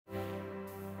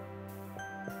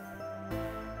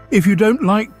If you don't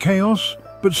like chaos,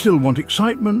 but still want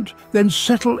excitement, then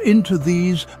settle into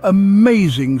these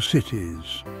amazing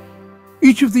cities.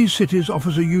 Each of these cities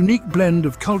offers a unique blend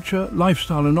of culture,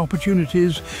 lifestyle and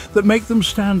opportunities that make them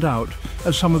stand out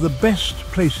as some of the best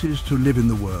places to live in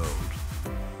the world.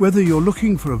 Whether you're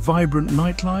looking for a vibrant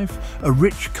nightlife, a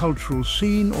rich cultural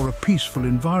scene or a peaceful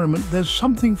environment, there's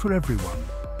something for everyone.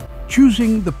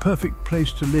 Choosing the perfect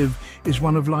place to live is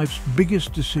one of life's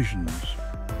biggest decisions.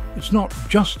 It's not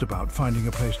just about finding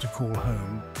a place to call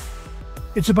home.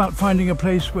 It's about finding a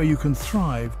place where you can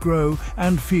thrive, grow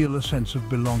and feel a sense of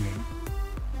belonging.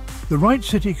 The right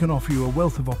city can offer you a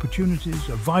wealth of opportunities,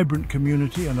 a vibrant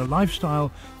community and a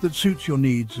lifestyle that suits your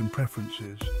needs and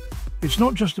preferences. It's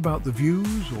not just about the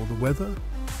views or the weather.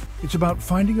 It's about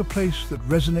finding a place that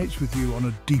resonates with you on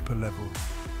a deeper level.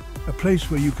 A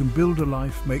place where you can build a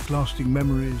life, make lasting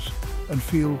memories and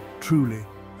feel truly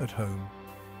at home.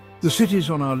 The cities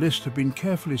on our list have been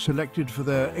carefully selected for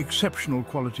their exceptional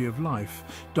quality of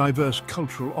life, diverse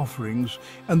cultural offerings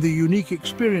and the unique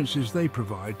experiences they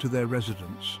provide to their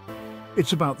residents.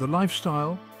 It's about the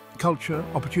lifestyle, culture,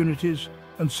 opportunities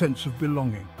and sense of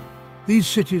belonging. These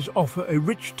cities offer a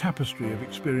rich tapestry of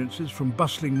experiences, from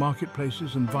bustling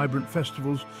marketplaces and vibrant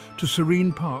festivals to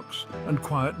serene parks and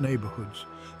quiet neighborhoods.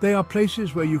 They are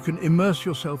places where you can immerse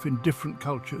yourself in different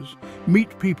cultures,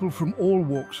 meet people from all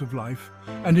walks of life,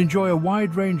 and enjoy a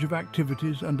wide range of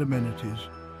activities and amenities.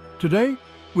 Today,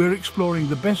 we're exploring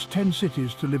the best 10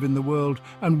 cities to live in the world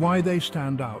and why they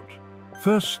stand out.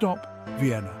 First stop,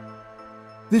 Vienna.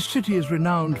 This city is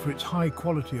renowned for its high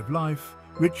quality of life,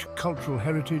 rich cultural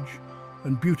heritage,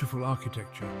 and beautiful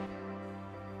architecture.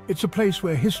 It's a place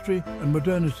where history and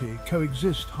modernity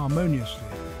coexist harmoniously,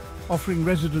 offering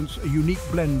residents a unique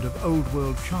blend of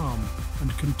old-world charm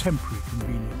and contemporary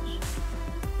convenience.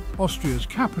 Austria's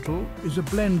capital is a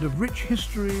blend of rich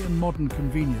history and modern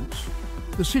convenience.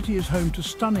 The city is home to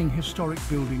stunning historic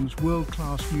buildings,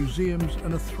 world-class museums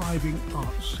and a thriving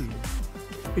art scene.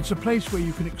 It's a place where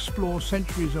you can explore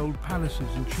centuries-old palaces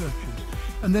and churches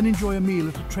and then enjoy a meal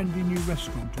at a trendy new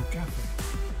restaurant or cafe.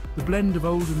 The blend of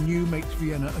old and new makes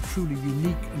Vienna a truly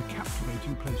unique and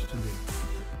captivating place to live.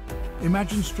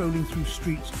 Imagine strolling through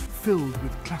streets filled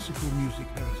with classical music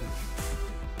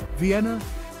heritage. Vienna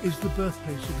is the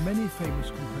birthplace of many famous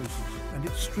composers, and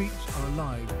its streets are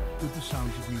alive with the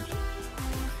sounds of music.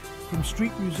 From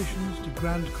street musicians to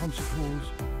grand concert halls,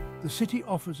 the city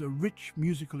offers a rich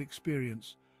musical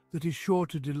experience that is sure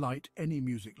to delight any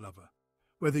music lover.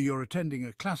 Whether you're attending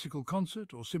a classical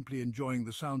concert or simply enjoying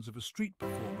the sounds of a street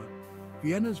performer,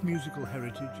 Vienna's musical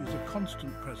heritage is a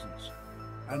constant presence.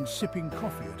 And sipping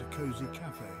coffee at a cozy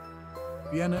cafe.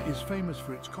 Vienna is famous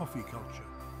for its coffee culture,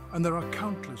 and there are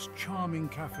countless charming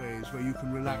cafes where you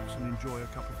can relax and enjoy a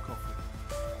cup of coffee.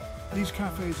 These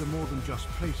cafes are more than just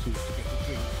places to get a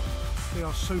drink. They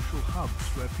are social hubs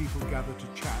where people gather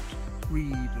to chat,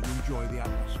 read and enjoy the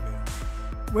atmosphere.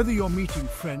 Whether you're meeting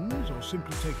friends or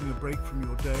simply taking a break from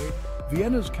your day,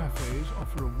 Vienna's cafes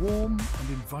offer a warm and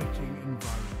inviting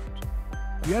environment.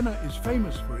 Vienna is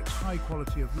famous for its high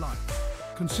quality of life,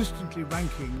 consistently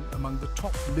ranking among the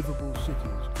top livable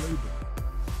cities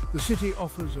globally. The city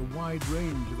offers a wide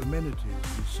range of amenities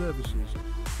and services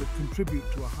that contribute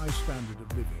to a high standard of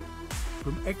living.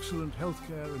 From excellent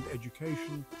healthcare and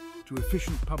education to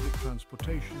efficient public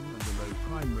transportation and a low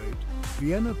crime rate,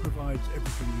 Vienna provides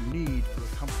everything you need for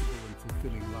a comfortable and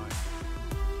fulfilling life.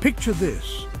 Picture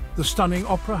this: the stunning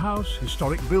opera house,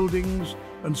 historic buildings,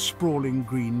 and sprawling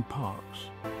green parks.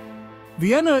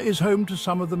 Vienna is home to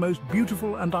some of the most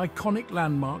beautiful and iconic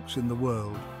landmarks in the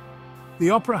world.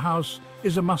 The Opera House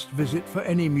is a must-visit for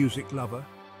any music lover,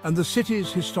 and the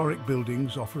city's historic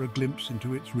buildings offer a glimpse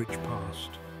into its rich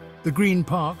past. The green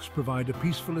parks provide a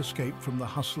peaceful escape from the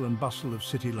hustle and bustle of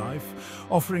city life,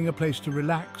 offering a place to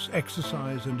relax,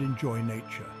 exercise and enjoy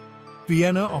nature.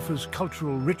 Vienna offers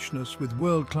cultural richness with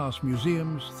world-class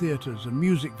museums, theatres and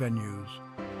music venues.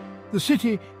 The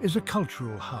city is a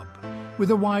cultural hub,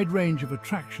 with a wide range of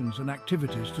attractions and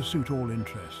activities to suit all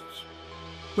interests.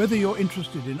 Whether you're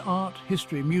interested in art,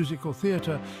 history, music or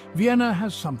theatre, Vienna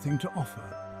has something to offer.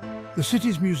 The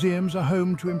city's museums are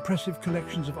home to impressive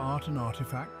collections of art and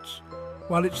artifacts,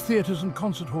 while its theatres and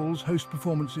concert halls host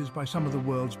performances by some of the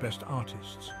world's best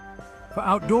artists. For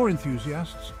outdoor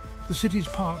enthusiasts, the city's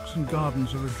parks and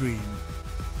gardens are a dream.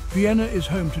 Vienna is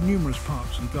home to numerous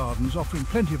parks and gardens, offering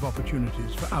plenty of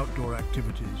opportunities for outdoor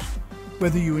activities.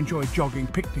 Whether you enjoy jogging,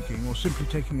 picnicking or simply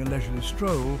taking a leisurely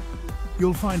stroll,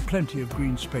 you'll find plenty of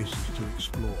green spaces to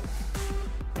explore.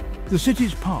 The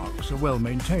city's parks are well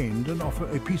maintained and offer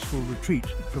a peaceful retreat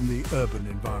from the urban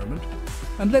environment.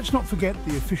 And let's not forget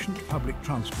the efficient public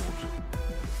transport.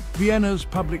 Vienna's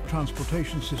public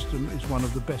transportation system is one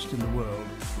of the best in the world,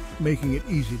 making it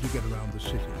easy to get around the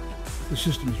city. The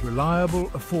system is reliable,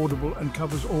 affordable, and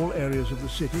covers all areas of the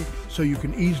city, so you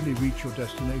can easily reach your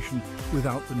destination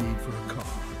without the need for a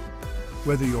car.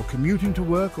 Whether you're commuting to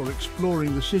work or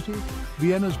exploring the city,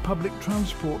 Vienna's public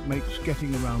transport makes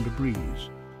getting around a breeze.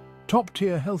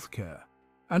 Top-tier healthcare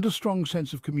and a strong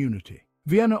sense of community.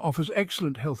 Vienna offers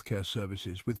excellent healthcare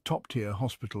services with top-tier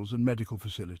hospitals and medical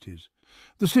facilities.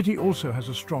 The city also has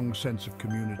a strong sense of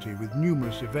community with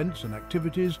numerous events and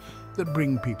activities that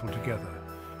bring people together.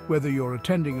 Whether you're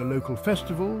attending a local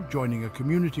festival, joining a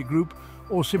community group,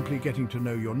 or simply getting to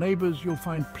know your neighbours, you'll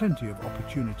find plenty of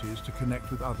opportunities to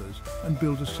connect with others and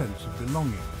build a sense of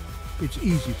belonging. It's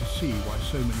easy to see why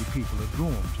so many people are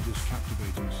drawn to this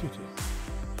captivating city.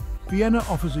 Vienna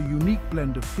offers a unique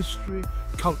blend of history,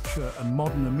 culture, and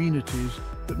modern amenities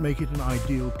that make it an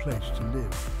ideal place to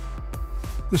live.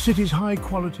 The city's high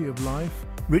quality of life,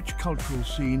 rich cultural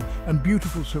scene, and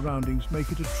beautiful surroundings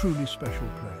make it a truly special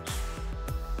place.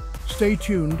 Stay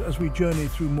tuned as we journey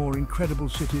through more incredible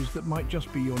cities that might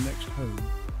just be your next home.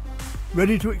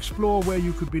 Ready to explore where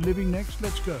you could be living next?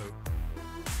 Let's go.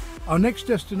 Our next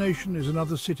destination is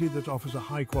another city that offers a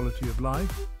high quality of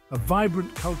life, a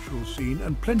vibrant cultural scene,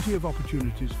 and plenty of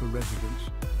opportunities for residents.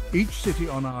 Each city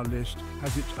on our list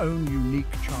has its own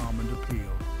unique charm and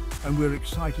appeal, and we're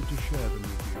excited to share them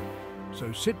with you.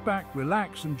 So sit back,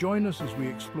 relax, and join us as we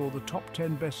explore the top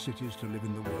 10 best cities to live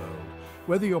in the world.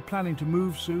 Whether you're planning to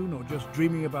move soon or just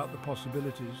dreaming about the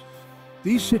possibilities,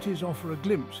 these cities offer a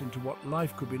glimpse into what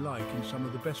life could be like in some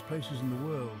of the best places in the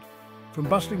world. From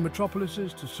bustling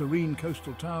metropolises to serene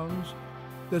coastal towns,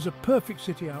 there's a perfect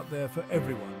city out there for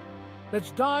everyone.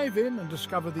 Let's dive in and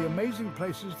discover the amazing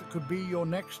places that could be your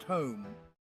next home.